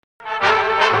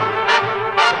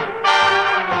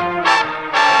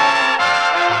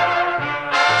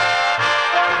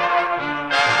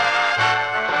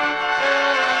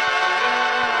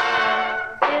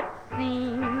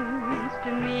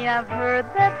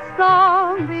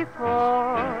song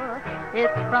before.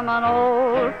 It's from an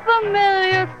old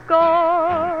familiar score.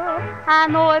 I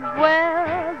know it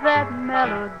well, that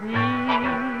melody.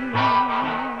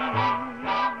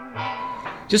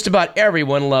 Just about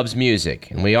everyone loves music,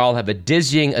 and we all have a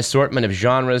dizzying assortment of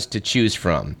genres to choose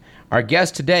from. Our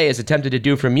guest today has attempted to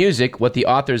do for music what the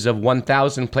authors of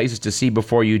 1,000 Places to See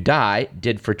Before You Die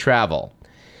did for travel.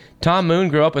 Tom Moon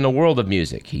grew up in a world of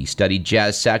music. He studied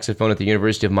jazz saxophone at the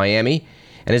University of Miami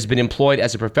and has been employed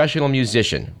as a professional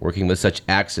musician, working with such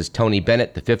acts as Tony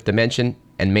Bennett, The Fifth Dimension,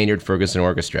 and Maynard Ferguson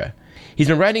Orchestra. He's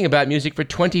been writing about music for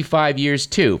 25 years,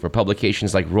 too, for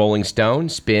publications like Rolling Stone,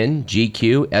 Spin,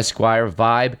 GQ, Esquire,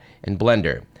 Vibe, and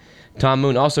Blender. Tom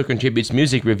Moon also contributes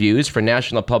music reviews for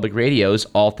National Public Radio's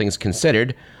All Things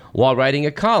Considered, while writing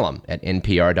a column at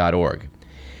npr.org.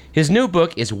 His new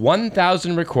book is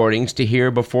 1,000 Recordings to Hear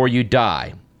Before You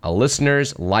Die, a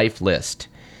listener's life list.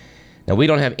 Now, we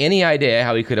don't have any idea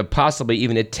how he could have possibly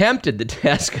even attempted the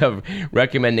task of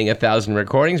recommending 1,000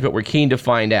 recordings, but we're keen to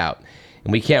find out.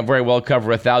 And we can't very well cover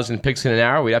 1,000 picks in an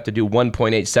hour. We'd have to do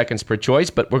 1.8 seconds per choice,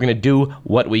 but we're going to do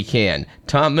what we can.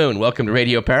 Tom Moon, welcome to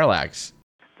Radio Parallax.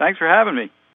 Thanks for having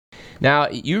me. Now,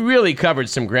 you really covered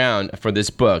some ground for this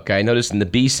book. I noticed in the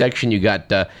B section you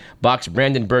got Bach's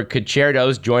Brandenburg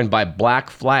Concertos joined by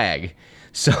Black Flag.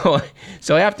 So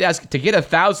I have to ask, to get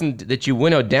 1,000 that you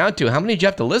winnowed down to, how many did you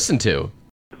have to listen to?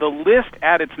 The list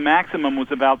at its maximum was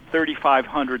about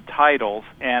 3,500 titles,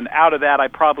 and out of that I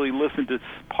probably listened to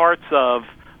parts of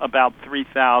about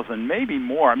 3,000, maybe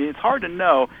more. I mean, it's hard to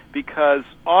know because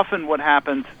often what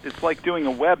happens, it's like doing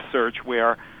a web search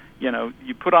where, you know,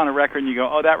 you put on a record and you go,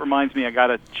 oh, that reminds me, I got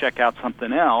to check out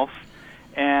something else.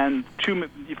 And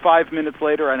 5 minutes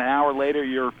later, an hour later,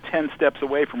 you're 10 steps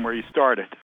away from where you started.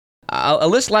 A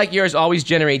list like yours always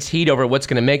generates heat over what's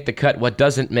going to make the cut, what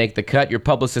doesn't make the cut. Your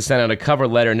publicist sent out a cover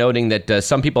letter noting that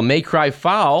some people may cry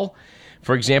foul,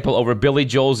 for example, over Billy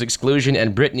Joel's exclusion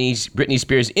and Britney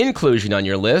Spears' inclusion on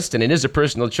your list. And it is a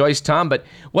personal choice, Tom, but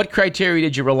what criteria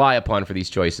did you rely upon for these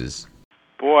choices?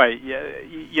 Boy,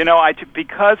 you know,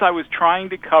 because I was trying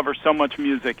to cover so much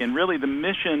music, and really the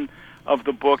mission of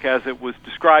the book as it was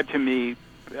described to me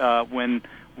when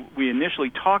we initially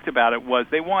talked about it was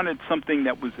they wanted something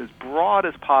that was as broad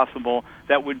as possible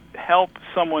that would help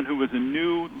someone who was a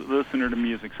new listener to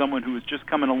music, someone who was just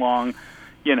coming along,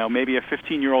 you know, maybe a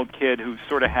 15-year-old kid who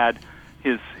sort of had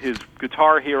his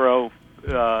Guitar Hero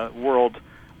world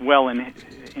well in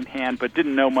hand but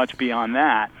didn't know much beyond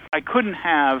that. I couldn't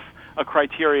have a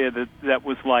criteria that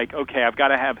was like, okay, I've got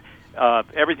to have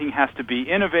everything has to be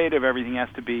innovative, everything has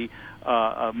to be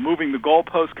a moving the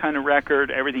goalpost kind of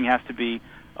record, everything has to be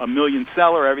a million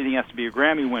seller, everything has to be a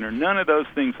Grammy winner. None of those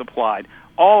things applied.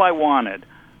 All I wanted,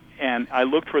 and I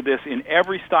looked for this in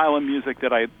every style of music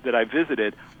that I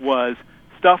visited, was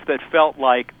stuff that felt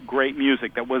like great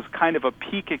music, that was kind of a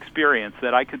peak experience,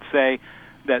 that I could say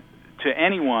that to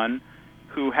anyone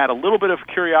who had a little bit of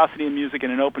curiosity in music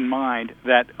and an open mind,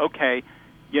 that, okay,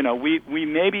 you know, we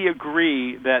maybe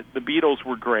agree that the Beatles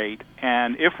were great,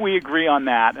 and if we agree on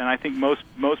that, and I think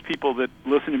most people that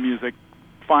listen to music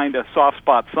find a soft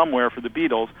spot somewhere for the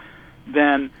Beatles,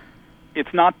 then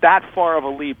it's not that far of a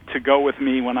leap to go with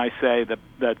me when I say that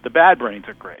the Bad Brains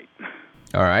are great.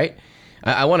 All right.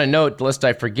 I want to note, lest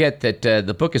I forget, that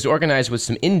the book is organized with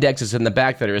some indexes in the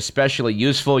back that are especially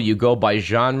useful. You go by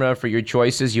genre for your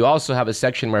choices. You also have a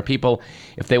section where people,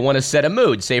 if they want to set a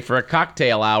mood, say for a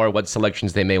cocktail hour, what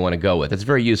selections they may want to go with. It's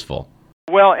very useful.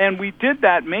 Well, and we did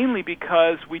that mainly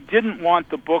because we didn't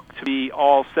want the book to be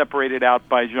all separated out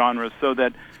by genres, so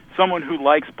that someone who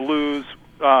likes blues,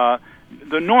 the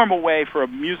normal way for a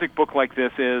music book like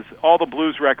this is all the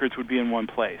blues records would be in one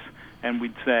place. And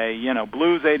we'd say, you know,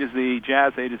 blues A to Z,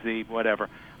 jazz A to Z, whatever.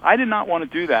 I did not want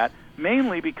to do that,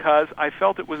 mainly because I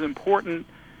felt it was important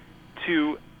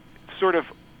to sort of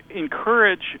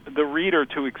encourage the reader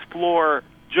to explore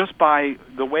just by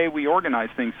the way we organize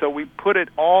things. So we put it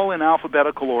all in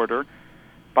alphabetical order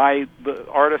by the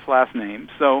artist's last name.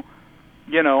 So,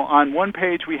 you know, on one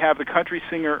page we have the country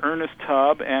singer Ernest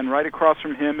Tubb, and right across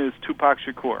from him is Tupac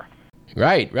Shakur.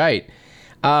 Right.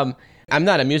 I'm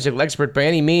not a musical expert by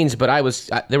any means, but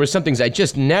there were some things I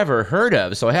just never heard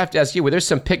of. So I have to ask you, were there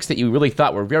some picks that you really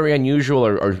thought were very unusual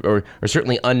or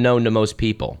certainly unknown to most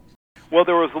people? Well,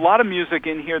 there was a lot of music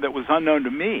in here that was unknown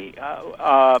to me.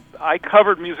 I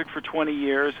covered music for 20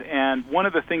 years, and one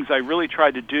of the things I really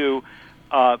tried to do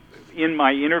in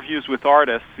my interviews with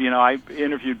artists, you know, I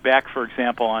interviewed Beck, for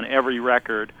example, on every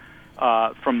record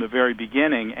from the very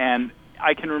beginning, and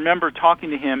I can remember talking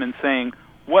to him and saying,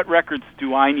 what records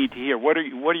do I need to hear? What are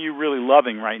you really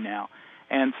loving right now?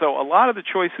 And so a lot of the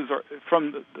choices are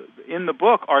in the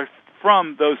book are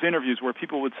from those interviews where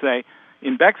people would say,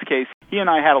 in Beck's case, he and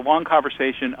I had a long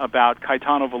conversation about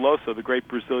Caetano Veloso, the great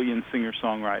Brazilian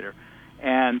singer-songwriter.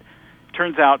 And it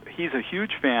turns out he's a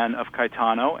huge fan of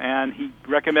Caetano, and he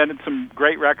recommended some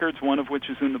great records, one of which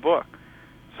is in the book.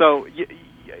 So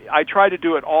I try to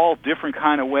do it all different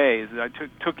kind of ways. I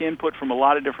took input from a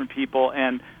lot of different people,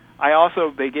 and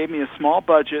they gave me a small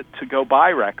budget to go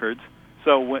buy records.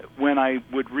 So when I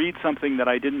would read something that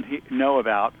I didn't know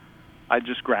about, I'd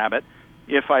just grab it.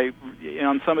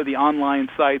 On some of the online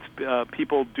sites,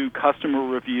 people do customer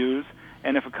reviews,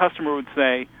 and if a customer would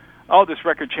say, "Oh, this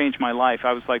record changed my life,"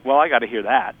 I was like, "Well, I got to hear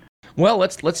that." Well,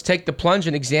 let's take the plunge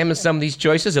and examine some of these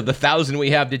choices of the 1,000 we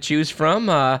have to choose from.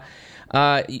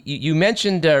 You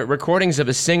mentioned recordings of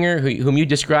a singer whom you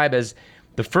describe as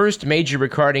the first major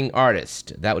recording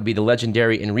artist. That would be the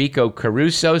legendary Enrico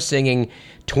Caruso, singing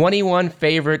 21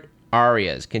 favorite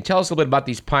arias. Can you tell us a little bit about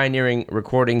these pioneering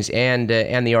recordings and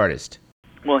the artist?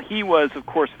 Well, he was, of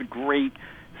course, the great,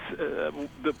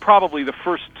 probably the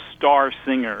first star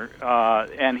singer,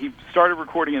 and he started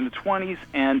recording in the 20s,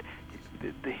 and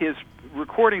his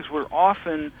recordings were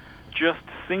often just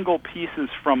single pieces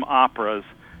from operas.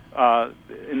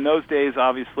 In those days,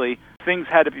 obviously, things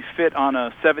had to be fit on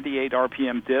a 78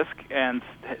 RPM disc, and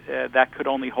that could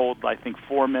only hold, I think,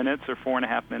 4 minutes or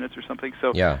 4.5 minutes or something.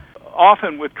 So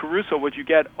often with Caruso, what you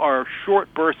get are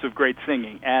short bursts of great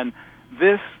singing. And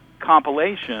this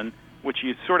compilation, which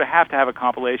you sort of have to have a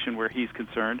compilation where he's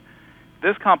concerned,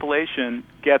 this compilation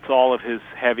gets all of his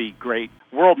heavy, great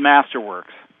world masterworks.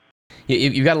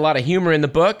 You've got a lot of humor in the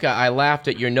book. I laughed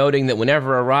at your noting that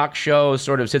whenever a rock show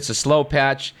sort of hits a slow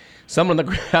patch, someone in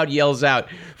the crowd yells out,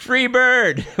 "Free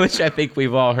Bird," which I think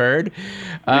we've all heard.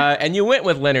 And you went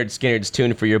with Leonard Skinner's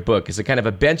tune for your book as a kind of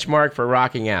a benchmark for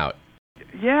rocking out.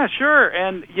 Yeah, sure.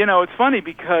 And, it's funny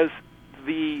because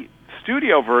the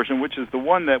studio version, which is the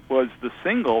one that was the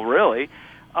single, really,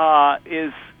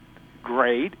 is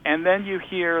great. And then you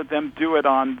hear them do it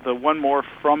on the One More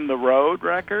From the Road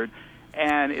record,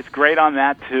 and it's great on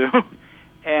that, too.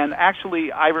 And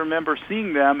actually, I remember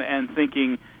seeing them and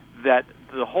thinking that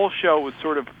the whole show was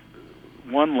sort of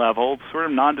one level, sort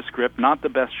of nondescript, not the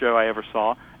best show I ever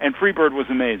saw, and Freebird was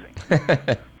amazing.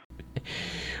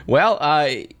 Well,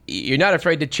 you're not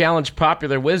afraid to challenge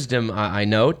popular wisdom, I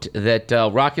note, that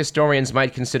rock historians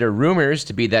might consider Rumors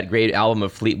to be that great album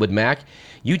of Fleetwood Mac.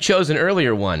 You chose an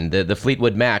earlier one, the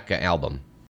Fleetwood Mac album.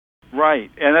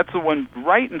 Right, and that's the one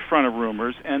right in front of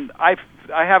Rumors, and I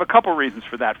have a couple reasons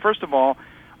for that. First of all,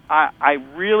 I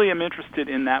really am interested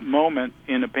in that moment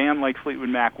in a band like Fleetwood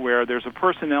Mac where there's a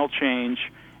personnel change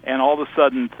and all of a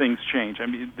sudden things change. I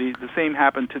mean, the same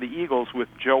happened to the Eagles with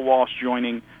Joe Walsh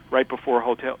joining right before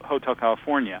Hotel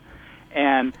California.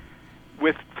 And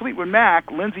with Fleetwood Mac,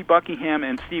 Lindsey Buckingham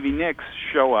and Stevie Nicks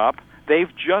show up.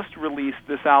 They've just released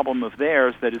this album of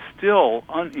theirs that is still,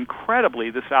 incredibly,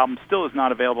 this album still is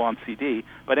not available on CD,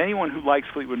 but anyone who likes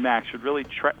Fleetwood Mac should really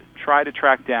try to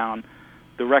track down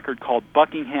the record called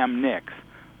Buckingham Nicks,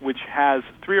 which has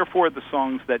 3 or 4 of the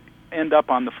songs that end up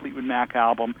on the Fleetwood Mac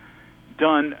album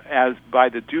done by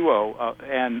the duo,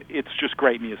 and it's just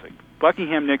great music.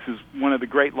 Buckingham Nicks is one of the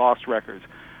great lost records.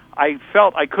 I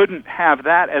felt I couldn't have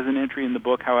that as an entry in the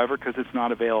book, however, because it's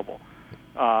not available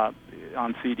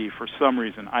on CD for some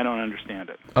reason. I don't understand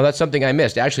it. Oh, that's something I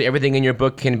missed. Actually, everything in your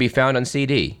book can be found on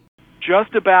CD.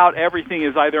 Just about everything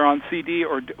is either on CD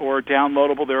or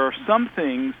downloadable. There are some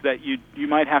things that you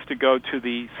might have to go to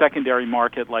the secondary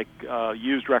market, like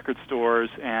used record stores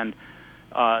and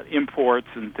imports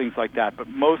and things like that. But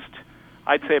most,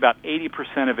 I'd say about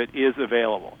 80% of it is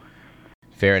available.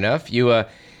 Fair enough.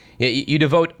 You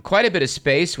devote quite a bit of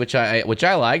space, which I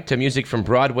like, to music from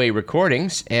Broadway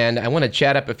recordings, and I want to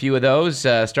chat up a few of those,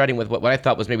 starting with what I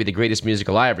thought was maybe the greatest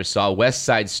musical I ever saw, West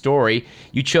Side Story.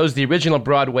 You chose the original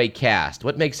Broadway cast.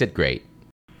 What makes it great?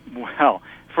 Well,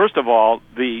 first of all,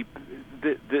 the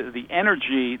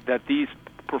energy that these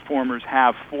performers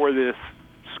have for this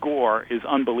score is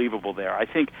unbelievable there. I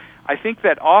think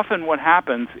that often what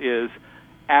happens is,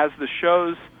 as the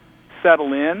shows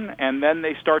settle in, and then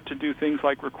they start to do things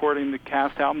like recording the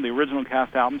cast album, the original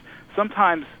cast albums.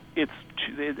 Sometimes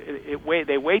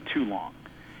they wait too long,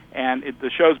 and the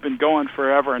show's been going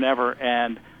forever and ever,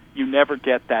 and you never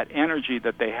get that energy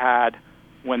that they had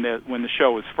when the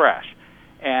show was fresh.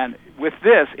 And with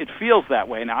this, it feels that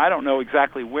way. Now, I don't know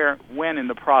exactly when in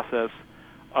the process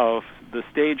of the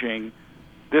staging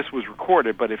this was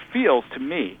recorded, but it feels to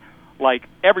me like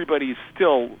everybody's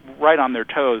still right on their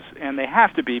toes, and they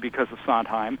have to be because of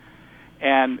Sondheim.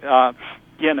 And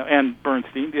and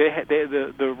Bernstein,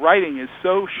 the writing is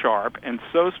so sharp and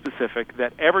so specific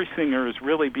that every singer is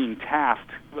really being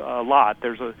tasked a lot.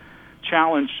 There's a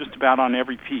challenge just about on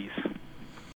every piece.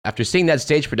 After seeing that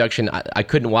stage production, I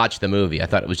couldn't watch the movie. I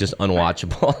thought it was just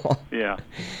unwatchable. Yeah.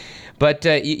 But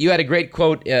you had a great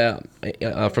quote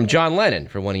from John Lennon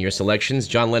for one of your selections.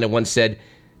 John Lennon once said,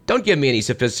 "Don't give me any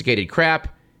sophisticated crap.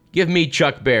 Give me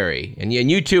Chuck Berry." And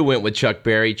you too went with Chuck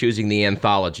Berry, choosing the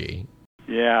anthology.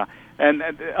 Yeah. And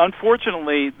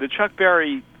unfortunately,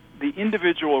 the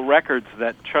individual records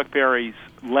that Chuck Berry's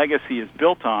legacy is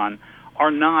built on are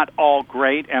not all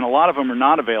great, and a lot of them are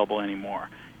not available anymore.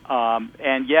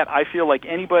 And yet I feel like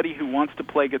anybody who wants to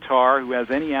play guitar, who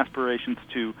has any aspirations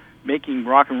to making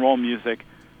rock and roll music,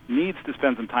 needs to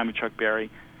spend some time with Chuck Berry.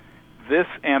 This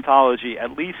anthology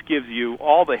at least gives you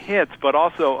all the hits, but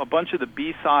also a bunch of the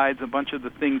B-sides, a bunch of the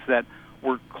things that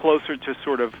were closer to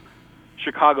sort of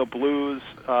Chicago blues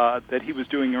that he was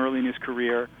doing early in his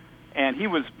career. And he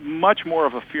was much more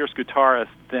of a fierce guitarist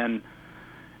than,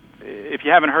 if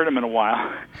you haven't heard him in a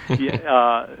while,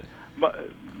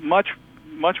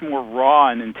 much more raw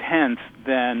and intense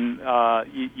than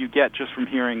you get just from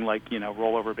hearing, like,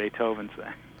 Roll Over Beethoven, say.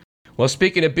 Well,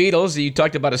 speaking of Beatles, you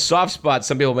talked about a soft spot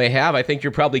some people may have. I think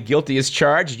you're probably guilty as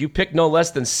charged. You picked no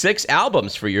less than 6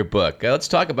 albums for your book. Let's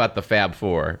talk about the Fab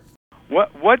Four.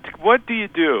 What do you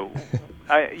do?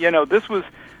 This was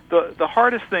the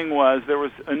hardest thing. Was there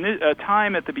was a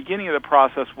time at the beginning of the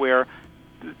process where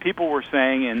people were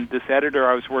saying, and this editor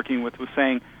I was working with was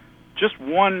saying, just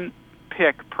one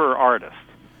pick per artist.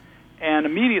 And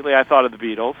immediately I thought of the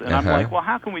Beatles, and I'm like, well,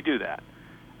 how can we do that?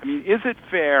 I mean, is it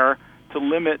fair to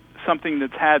limit something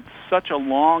that's had such a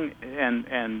long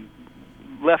and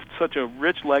left such a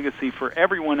rich legacy for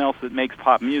everyone else that makes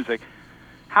pop music?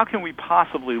 How can we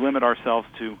possibly limit ourselves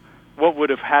to what would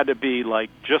have had to be like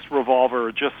just Revolver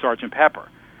or just Sgt. Pepper?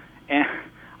 And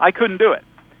I couldn't do it.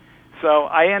 So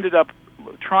I ended up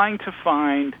trying to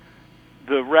find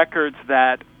the records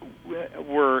that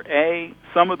were,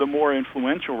 some of the more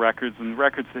influential records and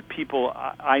records that people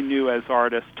I knew as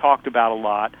artists talked about a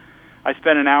lot. I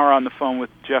spent an hour on the phone with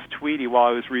Jeff Tweedy while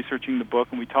I was researching the book,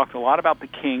 and we talked a lot about the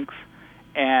Kinks,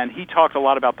 and he talked a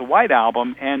lot about the White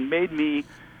Album and made me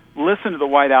listen to the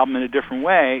White Album in a different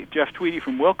way. Jeff Tweedy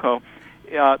from Wilco,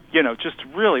 just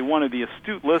really one of the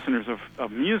astute listeners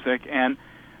of music, and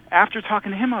after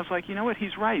talking to him, I was like, you know what,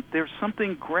 he's right. There's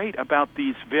something great about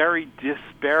these very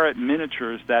disparate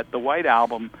miniatures that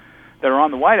are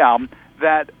on the White Album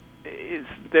that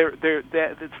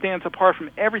stands apart from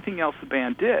everything else the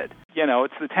band did.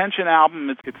 It's the Tension album.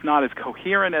 It's not as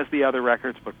coherent as the other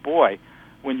records, but boy,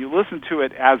 when you listen to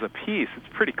it as a piece, it's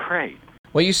pretty great.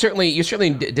 Well, you certainly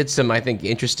did some, I think,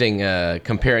 interesting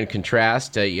compare and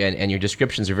contrast, and your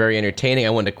descriptions are very entertaining. I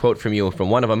wanted to quote from you from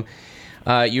one of them.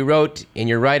 You wrote in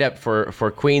your write-up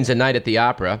for Queen's A Night at the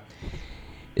Opera,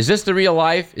 "Is this the real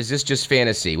life? Is this just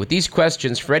fantasy? With these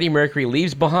questions, Freddie Mercury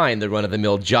leaves behind the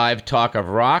run-of-the-mill jive talk of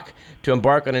rock to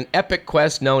embark on an epic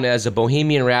quest known as a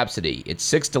Bohemian Rhapsody. It's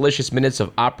 6 delicious minutes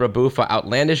of opera bouffa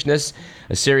outlandishness,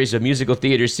 a series of musical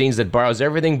theater scenes that borrows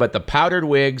everything but the powdered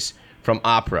wigs from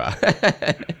opera."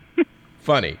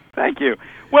 Funny. Thank you.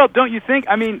 Well, don't you think?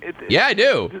 I mean, yeah, I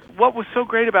do. What was so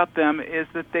great about them is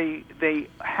that they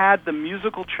had the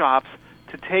musical chops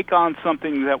to take on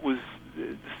something that was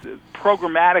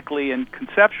programmatically and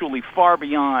conceptually far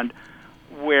beyond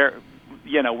where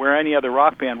any other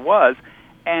rock band was,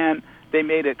 and they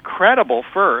made it credible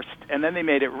first, and then they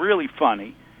made it really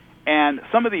funny. And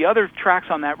some of the other tracks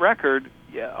on that record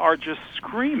are just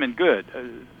screaming good,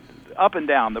 up and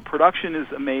down. The production is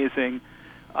amazing.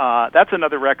 That's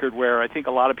another record where I think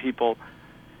a lot of people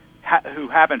who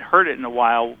haven't heard it in a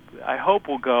while, I hope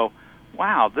will go,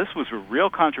 wow, this was a real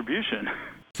contribution.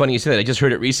 Funny you say that. I just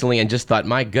heard it recently and just thought,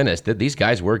 my goodness, these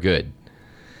guys were good.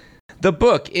 The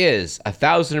book is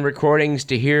 1,000 Recordings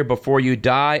to Hear Before You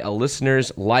Die, a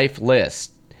Listener's Life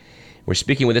List. We're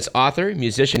speaking with its author,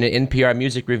 musician, and NPR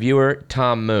music reviewer,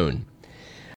 Tom Moon.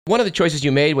 One of the choices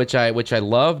you made, which I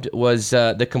loved, was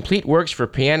the complete works for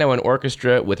piano and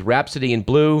orchestra with Rhapsody in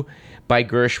Blue by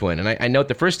Gershwin. And I note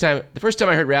the first time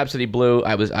I heard Rhapsody Blue,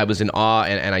 I was in awe,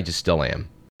 and I just still am.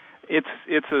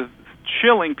 It's a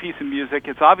chilling piece of music.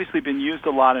 It's obviously been used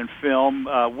a lot in film.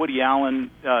 Woody Allen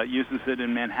uses it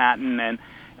in Manhattan, and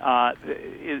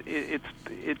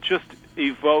it just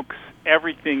evokes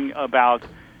everything about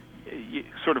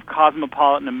sort of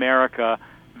cosmopolitan America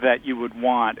that you would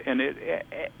want, and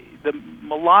the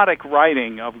melodic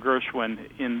writing of Gershwin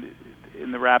in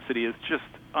the Rhapsody is just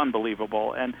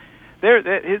unbelievable. And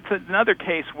it's another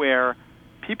case where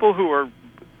people who are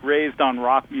raised on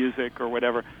rock music or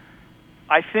whatever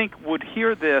I think, would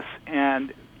hear this,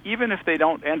 and even if they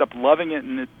don't end up loving it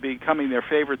and it becoming their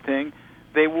favorite thing,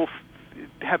 they will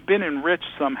have been enriched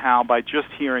somehow by just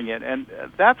hearing it. And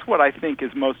that's what I think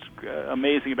is most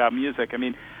amazing about music. I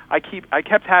mean, I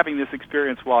kept having this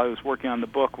experience while I was working on the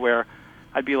book where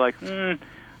I'd be like,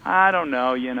 I don't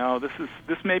know,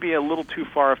 this may be a little too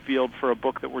far afield for a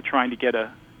book that we're trying to get a,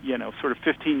 sort of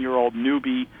 15-year-old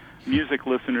newbie music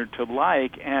listener to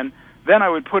like. And then I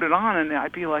would put it on and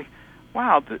I'd be like,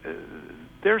 wow,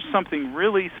 there's something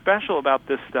really special about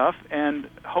this stuff, and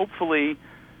hopefully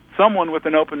someone with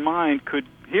an open mind could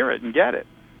hear it and get it.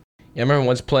 Yeah, I remember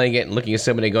once playing it and looking at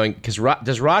somebody going, does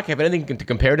rock have anything to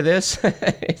compare to this?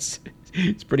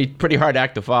 It's pretty hard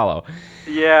act to follow.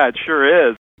 Yeah, it sure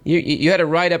is. You had a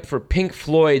write-up for Pink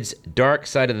Floyd's Dark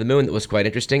Side of the Moon that was quite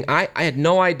interesting. I had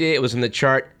no idea it was in the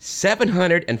chart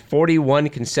 741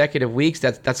 consecutive weeks.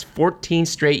 That's 14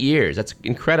 straight years. That's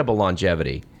incredible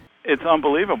longevity. It's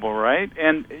unbelievable, right?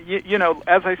 And,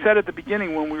 as I said at the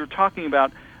beginning when we were talking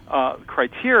about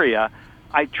criteria,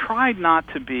 I tried not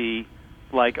to be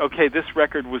like, okay, this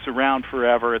record was around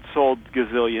forever, it sold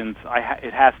gazillions,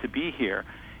 it has to be here.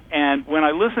 And when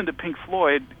I listened to Pink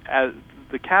Floyd, as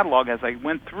the catalog as I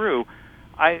went through,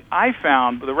 I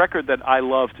found the record that I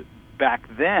loved back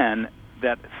then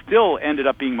that still ended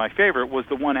up being my favorite was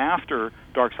the one after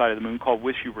Dark Side of the Moon called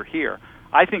Wish You Were Here.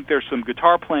 I think there's some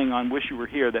guitar playing on Wish You Were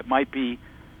Here that might be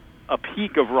a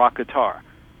peak of rock guitar.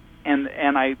 And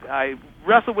I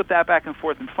wrestled with that back and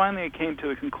forth, and finally I came to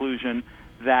the conclusion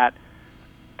that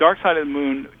Dark Side of the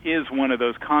Moon is one of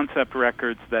those concept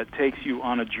records that takes you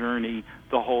on a journey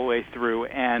the whole way through,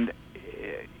 and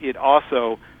it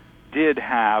also did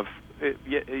have, it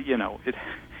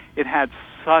had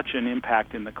such an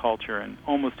impact in the culture, and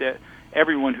almost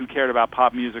everyone who cared about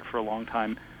pop music for a long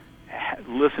time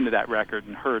listened to that record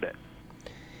and heard it.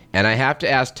 And I have to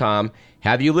ask, Tom,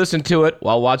 have you listened to it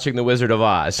while watching The Wizard of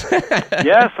Oz?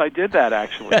 Yes, I did that,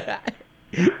 actually.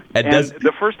 And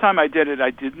the first time I did it,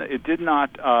 it did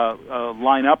not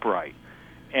line up right.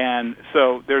 And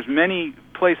so there's many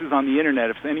places on the internet,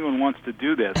 if anyone wants to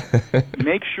do this,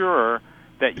 make sure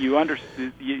that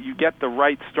you get the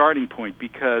right starting point,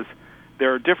 because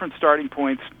there are different starting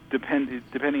points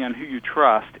depending on who you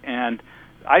trust. And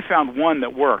I found one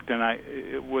that worked, and I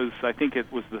think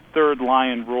it was the third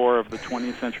lion roar of the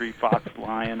 20th Century Fox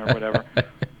lion or whatever.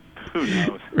 Who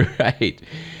knows?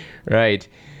 Right.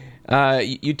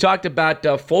 You talked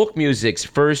about folk music's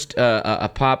first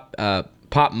a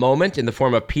pop moment in the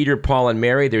form of Peter, Paul, and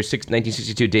Mary, their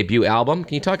 1962 debut album.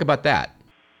 Can you talk about that?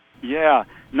 Yeah,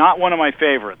 not one of my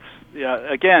favorites. Yeah,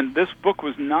 again, this book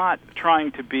was not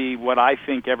trying to be what I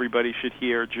think everybody should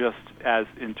hear, just as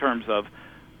in terms of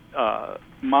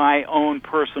my own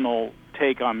personal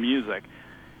take on music.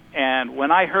 And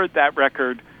when I heard that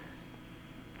record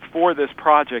for this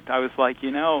project, I was like,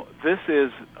 this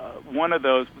is one of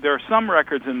those. There are some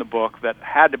records in the book that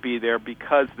had to be there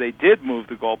because they did move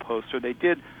the goalposts, or they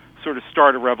did sort of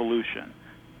start a revolution.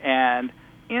 And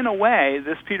in a way,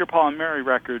 this Peter, Paul, and Mary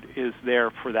record is there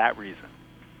for that reason.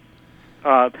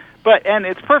 And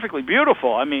it's perfectly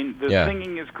beautiful. I mean, the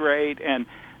singing is great, and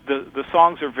the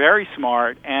songs are very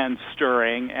smart and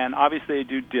stirring, and obviously they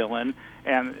do Dylan,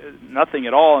 and nothing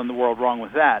at all in the world wrong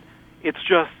with that. It's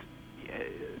just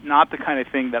not the kind of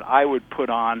thing that I would put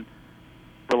on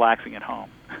relaxing at home.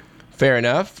 Fair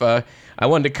enough. I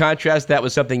wanted to contrast that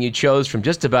with something you chose from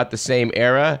just about the same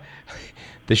era,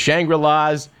 the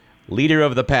Shangri-Las, Leader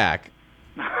of the Pack.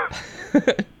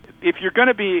 If you're going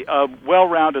to be a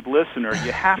well-rounded listener,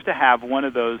 you have to have one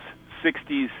of those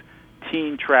 60s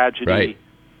teen tragedy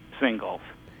singles.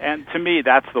 And to me,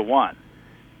 that's the one.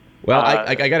 Well,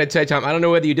 I got to tell you, Tom, I don't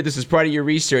know whether you did this as part of your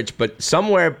research, but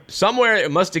somewhere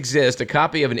it must exist a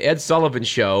copy of an Ed Sullivan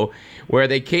show where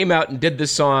they came out and did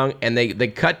this song, and they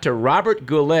cut to Robert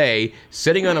Goulet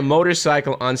sitting on a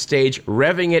motorcycle on stage,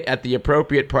 revving it at the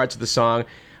appropriate parts of the song.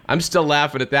 I'm still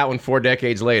laughing at that one 4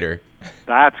 decades later.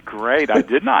 That's great. I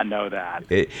did not know that.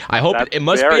 I hope it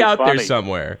must be out there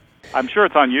somewhere. I'm sure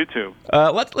it's on YouTube.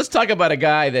 Let's talk about a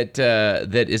guy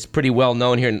that is pretty well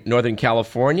known here in Northern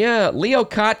California, Leo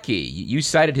Kottke. You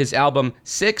cited his album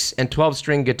 6 and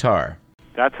 12-string guitar.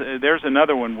 There's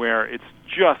another one where it's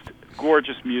just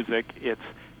gorgeous music. It's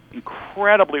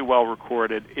incredibly well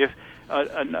recorded. If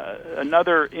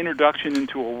another introduction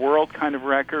into a world kind of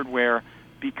record where,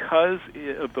 because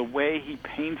of the way he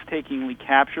painstakingly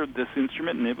captured this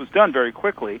instrument, and it was done very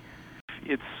quickly,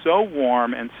 it's so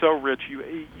warm and so rich,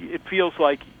 it feels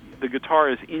like the guitar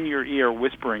is in your ear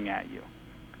whispering at you.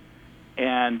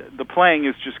 And the playing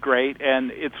is just great,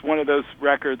 and it's one of those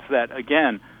records that,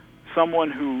 again,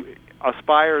 someone who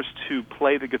aspires to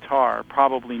play the guitar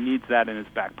probably needs that in his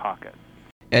back pocket.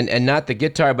 And not the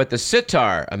guitar, but the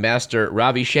sitar. A master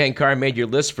Ravi Shankar made your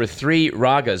list for 3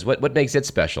 ragas. What makes it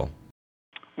special?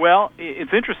 Well,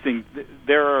 it's interesting.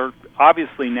 There are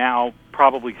obviously now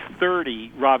probably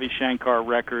 30 Ravi Shankar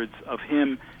records of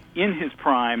him in his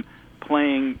prime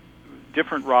playing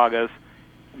different ragas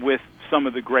with some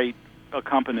of the great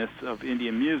accompanists of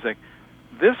Indian music.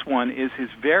 This one is his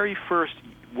very first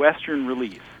Western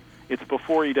release. It's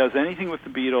before he does anything with the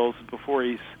Beatles, before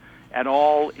he's at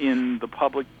all in the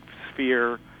public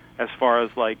sphere as far as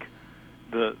like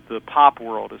the pop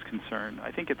world is concerned.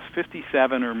 I think it's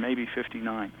 57 or maybe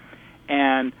 59.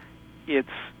 And it's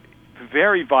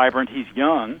very vibrant. He's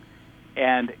young,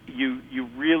 and you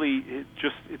really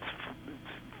it's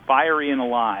fiery and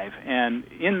alive. And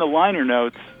in the liner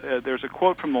notes, there's a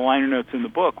quote from the liner notes in the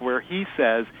book where he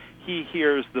says he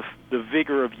hears the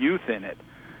vigor of youth in it.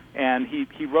 And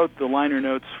he wrote the liner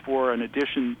notes for an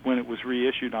edition when it was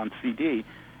reissued on CD.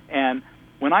 And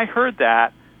when I heard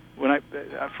that,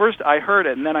 first I heard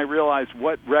it, and then I realized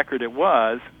what record it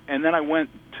was, and then I went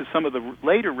to some of the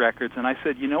later records, and I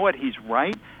said, you know what, he's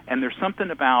right, and there's something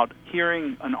about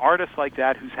hearing an artist like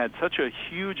that who's had such a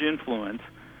huge influence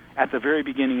at the very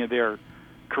beginning of their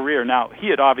career. Now, he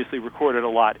had obviously recorded a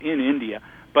lot in India,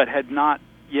 but had not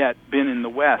yet been in the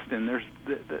West, and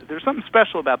there's something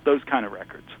special about those kind of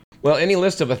records. Well, any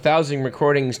list of 1,000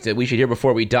 recordings that we should hear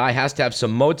before we die has to have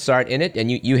some Mozart in it, and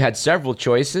you had several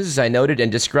choices. I noted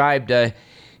and described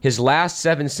his last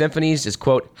 7 symphonies as,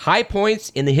 quote, high points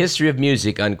in the history of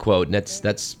music, unquote, and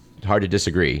that's hard to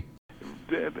disagree.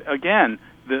 Again,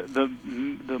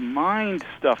 the mind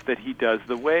stuff that he does,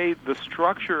 the way, the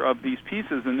structure of these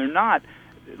pieces, and they're not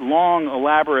long,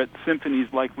 elaborate symphonies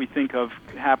like we think of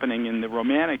happening in the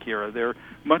Romantic era. They're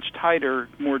much tighter,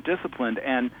 more disciplined,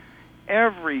 and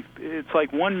it's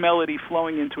like one melody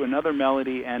flowing into another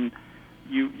melody, and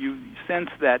you sense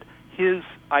that his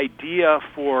idea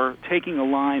for taking a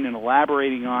line and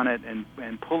elaborating on it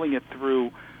and pulling it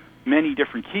through many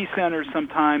different key centers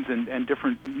sometimes and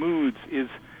different moods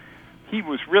he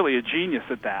was really a genius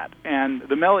at that. And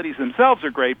the melodies themselves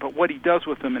are great, but what he does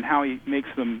with them and how he makes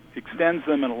them, extends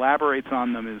them and elaborates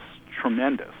on them is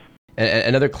tremendous.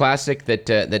 Another classic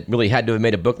that really had to have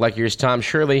made a book like yours, Tom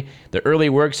Shirley, the early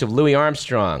works of Louis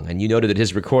Armstrong. And you noted that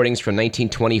his recordings from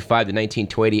 1925 to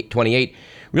 1928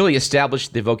 really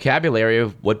established the vocabulary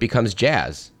of what becomes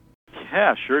jazz.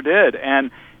 Yeah, sure did.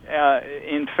 And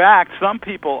in fact, some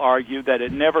people argue that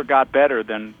it never got better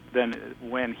than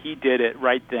when he did it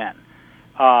right then.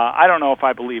 I don't know if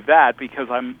I believe that, because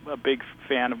I'm a big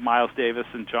fan of Miles Davis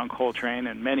and John Coltrane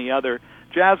and many other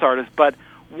jazz artists, but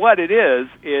what it is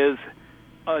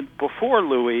before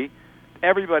Louis,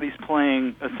 everybody's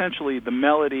playing essentially the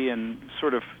melody and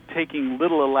sort of taking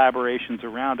little elaborations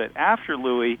around it. After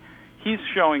Louis, he's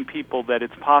showing people that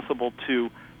it's possible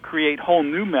to create whole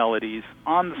new melodies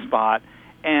on the spot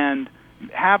and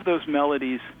have those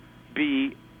melodies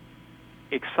be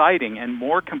exciting and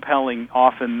more compelling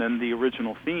often than the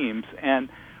original themes. And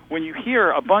when you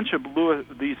hear a bunch of Louis,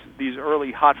 these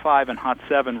early Hot 5 and Hot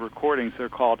 7 recordings, they're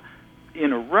called,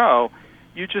 in a row,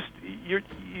 you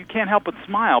can't help but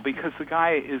smile, because the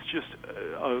guy is just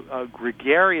a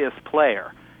gregarious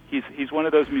player. He's one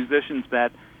of those musicians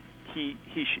that he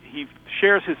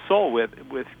shares his soul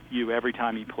with you every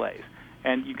time he plays,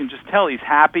 and you can just tell he's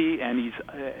happy and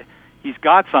he's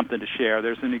got something to share.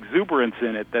 There's an exuberance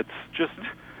in it that's just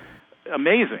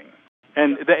amazing,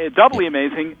 and doubly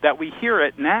amazing that we hear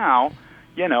it now,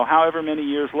 however many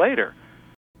years later.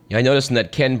 I noticed in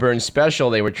that Ken Burns special,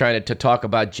 they were trying to talk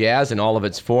about jazz and all of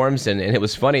its forms, and it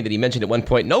was funny that he mentioned at one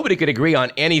point nobody could agree on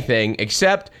anything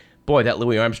except, boy, that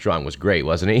Louis Armstrong was great,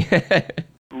 wasn't he?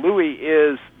 Louis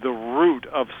is the root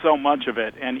of so much of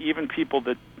it, and even people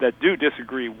that do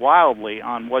disagree wildly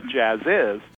on what jazz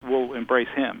is will embrace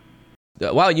him.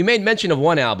 Wow, you made mention of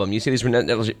one album. You say these were not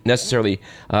necessarily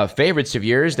favorites of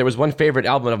yours. There was one favorite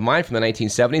album of mine from the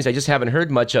 1970s. I just haven't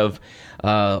heard much of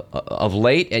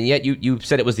late, and yet you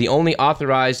said it was the only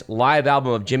authorized live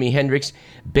album of Jimi Hendrix,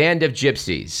 Band of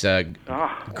Gypsies.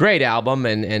 Great album,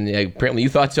 and apparently you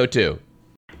thought so too.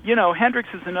 Hendrix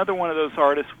is another one of those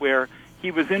artists where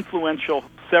he was influential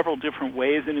several different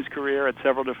ways in his career at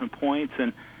several different points,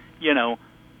 and,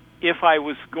 if I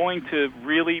was going to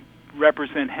really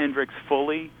represent Hendrix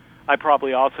fully, I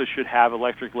probably also should have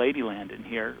Electric Ladyland in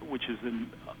here, which is an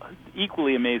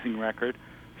equally amazing record,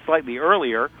 slightly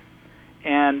earlier.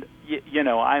 And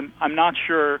I'm not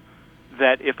sure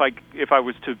that if I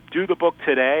was to do the book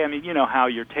today, I mean, how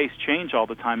your tastes change all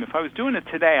the time. If I was doing it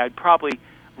today, I'd probably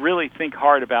really think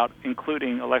hard about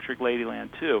including Electric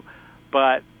Ladyland too.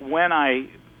 But when I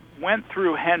went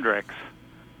through Hendrix,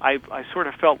 I sort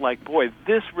of felt like, boy,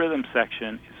 this rhythm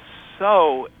section is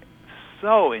so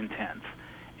intense,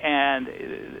 and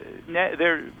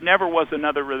there never was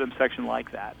another rhythm section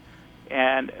like that.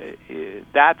 And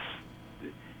that's,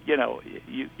 you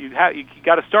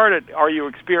got to start at, are you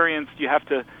experienced? You have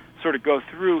to sort of go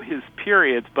through his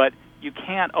periods, but you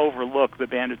can't overlook the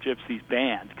Band of Gypsys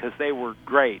band, because they were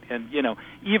great. And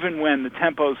even when the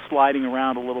tempo's sliding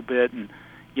around a little bit and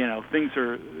things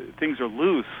are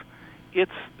loose,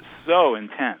 it's so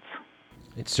intense.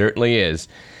 It certainly is.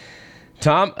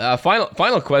 Tom,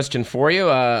 final question for you.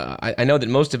 I know that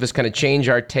most of us kind of change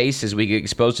our tastes as we get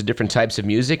exposed to different types of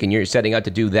music, and you're setting out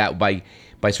to do that by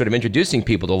sort of introducing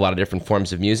people to a lot of different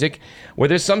forms of music. Were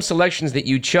there some selections that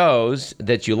you chose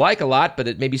that you like a lot, but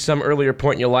at maybe some earlier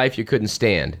point in your life you couldn't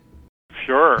stand?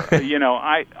 Sure.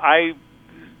 I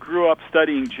grew up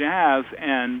studying jazz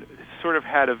and sort of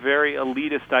had a very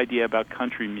elitist idea about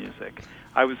country music.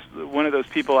 I was one of those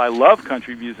people, I love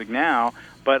country music now,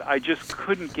 but I just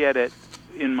couldn't get it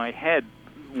in my head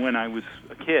when I was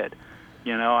a kid.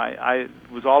 I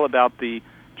was all about the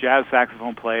jazz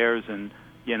saxophone players and,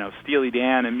 Steely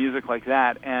Dan and music like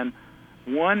that. And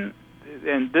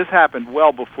this happened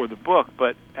well before the book,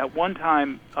 but at one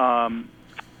time,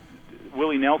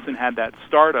 Willie Nelson had that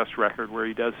Stardust record where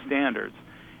he does standards.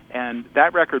 And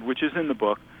that record, which is in the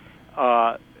book,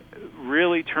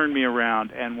 really turned me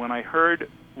around. And when I heard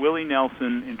Willie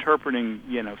Nelson interpreting,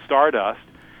 Stardust,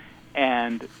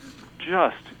 and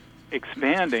just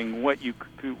expanding what you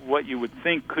would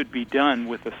think could be done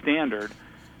with a standard,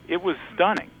 it was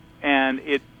stunning, and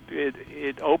it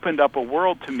opened up a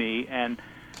world to me. And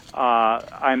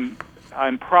I'm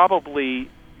probably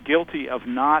guilty of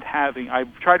not having. I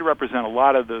tried to represent a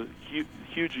lot of the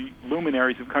huge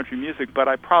luminaries of country music, but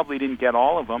I probably didn't get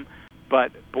all of them.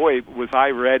 But boy, was I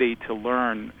ready to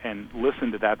learn and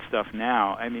listen to that stuff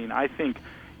now. I mean, I think,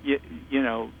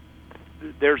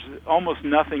 there's almost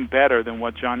nothing better than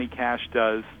what Johnny Cash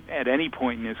does at any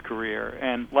point in his career.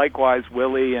 And likewise,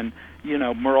 Willie and,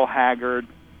 Merle Haggard,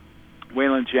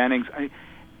 Waylon Jennings.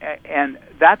 And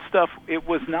that stuff, it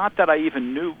was not that I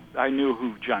knew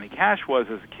who Johnny Cash was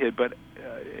as a kid, but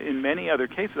in many other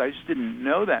cases, I just didn't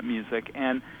know that music.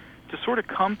 And to sort of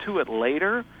come to it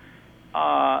later,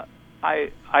 I'm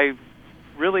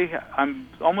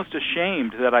almost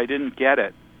ashamed that I didn't get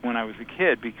it when I was a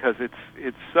kid, because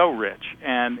it's so rich,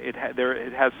 and it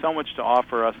has so much to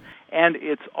offer us, and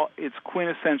it's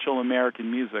quintessential American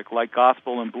music, like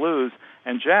gospel and blues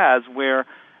and jazz, where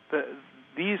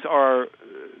these are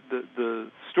the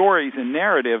stories and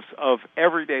narratives of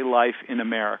everyday life in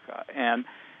America. And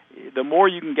the more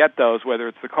you can get those, whether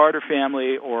it's the Carter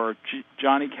family or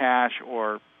Johnny Cash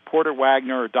or Porter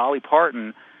Wagner or Dolly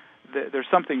Parton, there's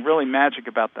something really magic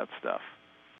about that stuff.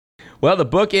 Well, the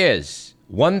book is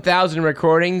 1,000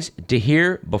 Recordings to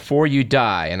Hear Before You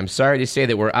Die. And I'm sorry to say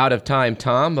that we're out of time,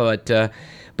 Tom, but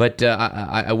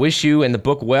I wish you and the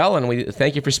book well, and we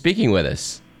thank you for speaking with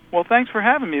us. Well, thanks for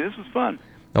having me. This was fun.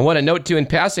 I want to note, too, in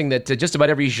passing, that just about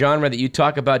every genre that you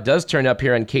talk about does turn up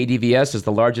here on KDVS as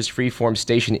the largest freeform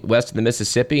station west of the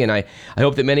Mississippi, and I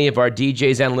hope that many of our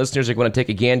DJs and listeners are going to take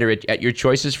a gander at your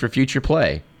choices for future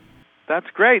play. That's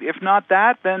great. If not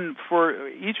that, then for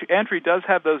each entry does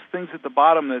have those things at the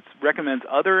bottom that recommends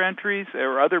other entries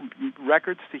or other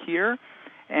records to hear.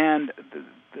 And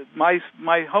my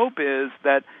hope is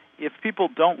that if people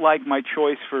don't like my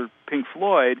choice for Pink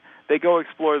Floyd, they go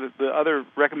explore the other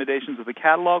recommendations of the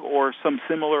catalog or some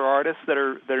similar artists that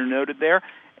are noted there.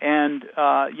 And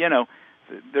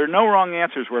there are no wrong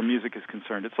answers where music is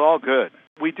concerned. It's all good.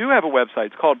 We do have a website.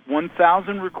 It's called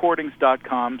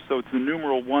 1000recordings.com, so it's the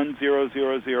numeral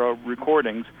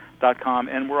 1000recordings.com,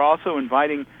 and we're also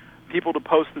inviting people to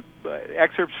post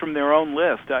excerpts from their own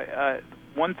list.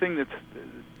 One thing this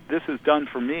has done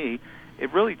for me,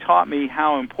 it really taught me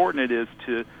how important it is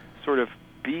to sort of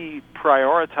be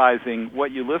prioritizing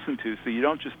what you listen to, so you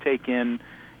don't just take in,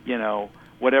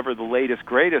 whatever the latest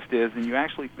greatest is, and you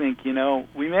actually think,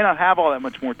 we may not have all that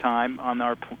much more time on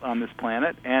this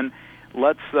planet, and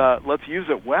let's use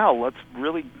it well. Let's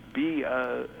really be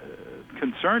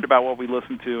concerned about what we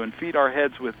listen to and feed our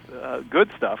heads with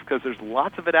good stuff, because there's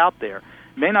lots of it out there.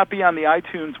 It may not be on the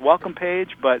iTunes welcome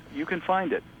page, but you can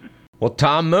find it. Well,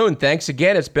 Tom Moon, thanks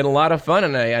again. It's been a lot of fun,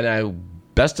 and I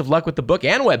best of luck with the book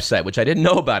and website, which I didn't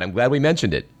know about. I'm glad we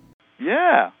mentioned it.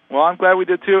 Yeah. Well, I'm glad we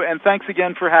did too, and thanks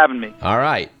again for having me. All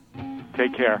right.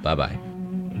 Take care.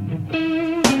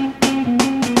 Bye-bye.